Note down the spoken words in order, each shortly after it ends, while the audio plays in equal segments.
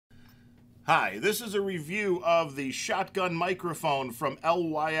Hi, this is a review of the shotgun microphone from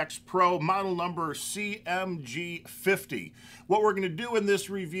LyxPRO, model number CMG-50. What we're going to do in this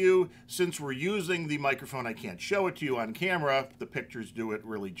review, since we're using the microphone, I can't show it to you on camera. The pictures do it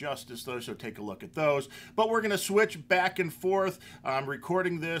really justice though, so take a look at those. But we're going to switch back and forth. I'm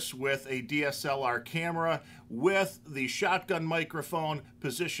recording this with a DSLR camera with the shotgun microphone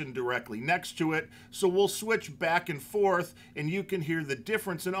positioned directly next to it. So we'll switch back and forth and you can hear the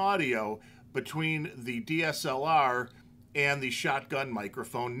difference in audio between the DSLR and the shotgun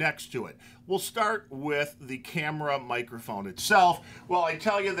microphone next to it. We'll start with the camera microphone itself. Well, I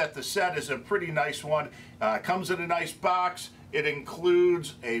tell you that the set is a pretty nice one. Comes in a nice box. It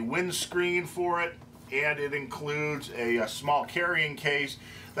includes a windscreen for it, and it includes a small carrying case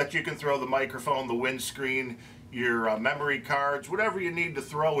that you can throw the microphone, the windscreen, your memory cards, whatever you need to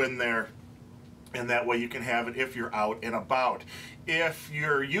throw in there, and that way you can have it if you're out and about. If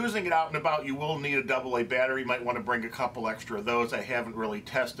you're using it out and about, you will need a AA battery. You might want to bring a couple extra of those. I haven't really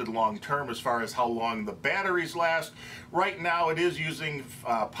tested long term as far as how long the batteries last. Right now it is using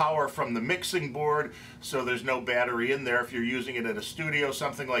power from the mixing board, so there's no battery in there. If you're using it at a studio,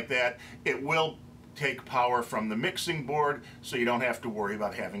 something like that, it will take power from the mixing board, so you don't have to worry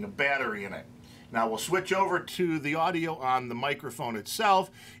about having a battery in it. Now we'll switch over to the audio on the microphone itself,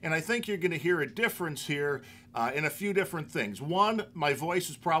 and I think you're going to hear a difference here in a few different things. One, my voice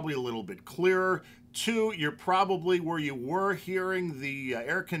is probably a little bit clearer. Two, you're probably where you were hearing the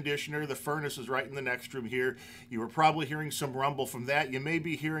air conditioner. The furnace is right in the next room here. You were probably hearing some rumble from that. You may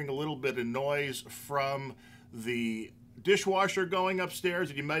be hearing a little bit of noise from the dishwasher going upstairs,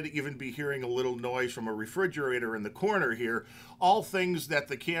 and you might even be hearing a little noise from a refrigerator in the corner here. All things that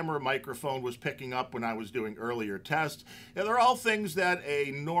the camera microphone was picking up when I was doing earlier tests. And they're all things that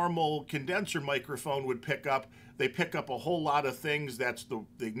a normal condenser microphone would pick up. They pick up a whole lot of things. That's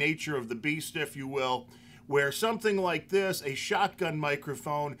the nature of the beast, if you will. Where something like this, a shotgun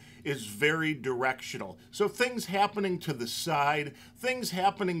microphone, is very directional. So things happening to the side, things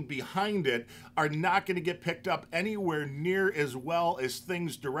happening behind it are not going to get picked up anywhere near as well as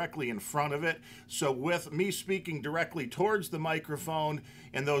things directly in front of it. So with me speaking directly towards the microphone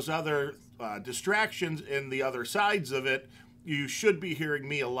and those other distractions in the other sides of it, you should be hearing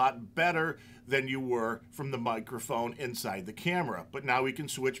me a lot better than you were from the microphone inside the camera. But now we can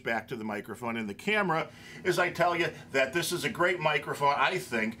switch back to the microphone in the camera as I tell you that this is a great microphone, I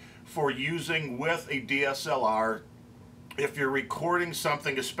think, for using with a DSLR if you're recording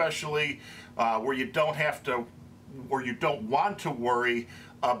something, especially where you don't want to worry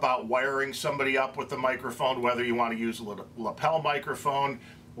about wiring somebody up with the microphone, whether you want to use a lapel microphone,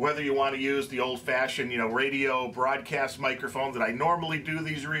 whether you want to use the old-fashioned, radio broadcast microphone that I normally do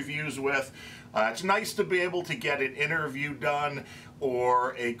these reviews with. It's nice to be able to get an interview done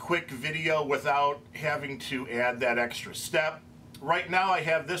or a quick video without having to add that extra step. Right now I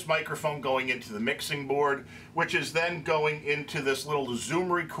have this microphone going into the mixing board, which is then going into this little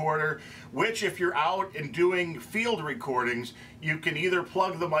Zoom recorder, which if you're out and doing field recordings, you can either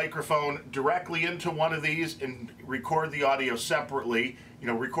plug the microphone directly into one of these and record the audio separately,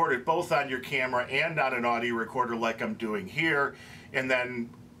 record it both on your camera and on an audio recorder like I'm doing here, and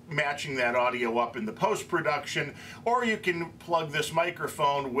then matching that audio up in the post-production, or you can plug this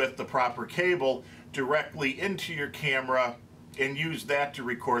microphone with the proper cable directly into your camera and use that to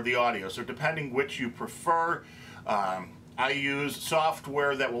record the audio. So depending which you prefer, I use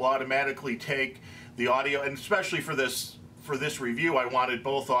software that will automatically take the audio, and especially for this review I wanted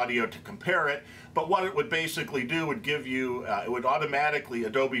both audio to compare it. But what it would basically do would give you, it would automatically,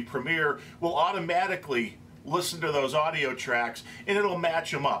 Adobe Premiere will automatically listen to those audio tracks and it'll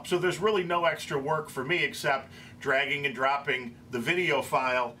match them up. So there's really no extra work for me except dragging and dropping the video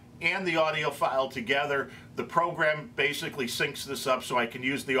file and the audio file together. The program basically syncs this up so I can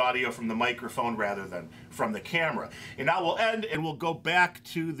use the audio from the microphone rather than from the camera. And now we'll end and we'll go back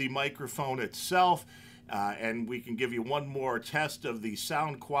to the microphone itself. And we can give you one more test of the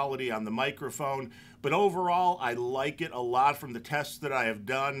sound quality on the microphone. But overall, I like it a lot from the tests that I have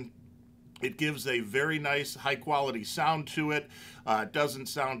done. It gives a very nice high-quality sound to it. It doesn't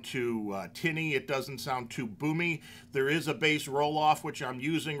sound too tinny. It doesn't sound too boomy. There is a bass roll-off, which I'm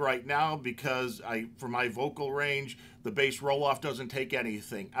using right now because for my vocal range, the bass roll-off doesn't take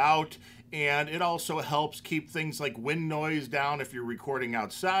anything out. And it also helps keep things like wind noise down if you're recording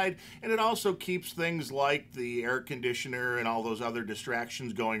outside. And it also keeps things like the air conditioner and all those other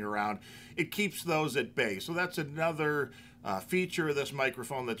distractions going around. It keeps those at bay. So that's another feature of this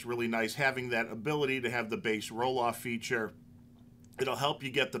microphone that's really nice, having that ability to have the bass roll-off feature. It'll help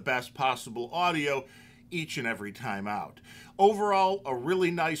you get the best possible audio each and every time out. Overall, a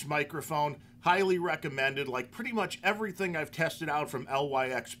really nice microphone, highly recommended, like pretty much everything I've tested out from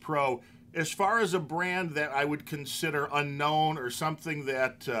LyxPRO. As far as a brand that I would consider unknown or something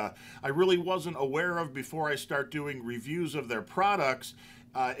that I really wasn't aware of before I start doing reviews of their products,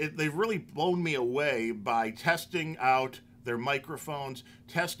 they've really blown me away by testing out their microphones,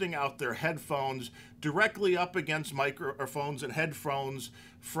 testing out their headphones directly up against microphones and headphones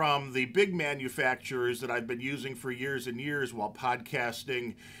from the big manufacturers that I've been using for years and years while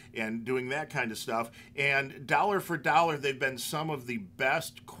podcasting and doing that kind of stuff. And dollar for dollar, they've been some of the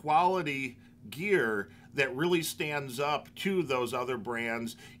best quality gear that really stands up to those other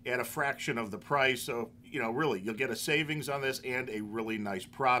brands at a fraction of the price. So, you know, really, you'll get a savings on this and a really nice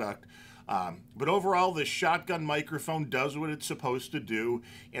product. But overall, this shotgun microphone does what it's supposed to do,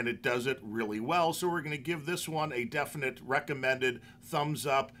 and it does it really well. So we're going to give this one a definite recommended thumbs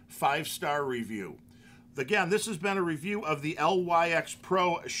up 5-star review. Again, this has been a review of the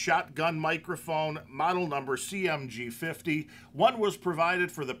LyxPRO shotgun microphone, model number CMG-50. One was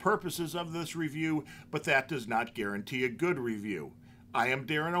provided for the purposes of this review, but that does not guarantee a good review. I am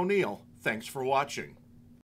Darren O'Neill. Thanks for watching.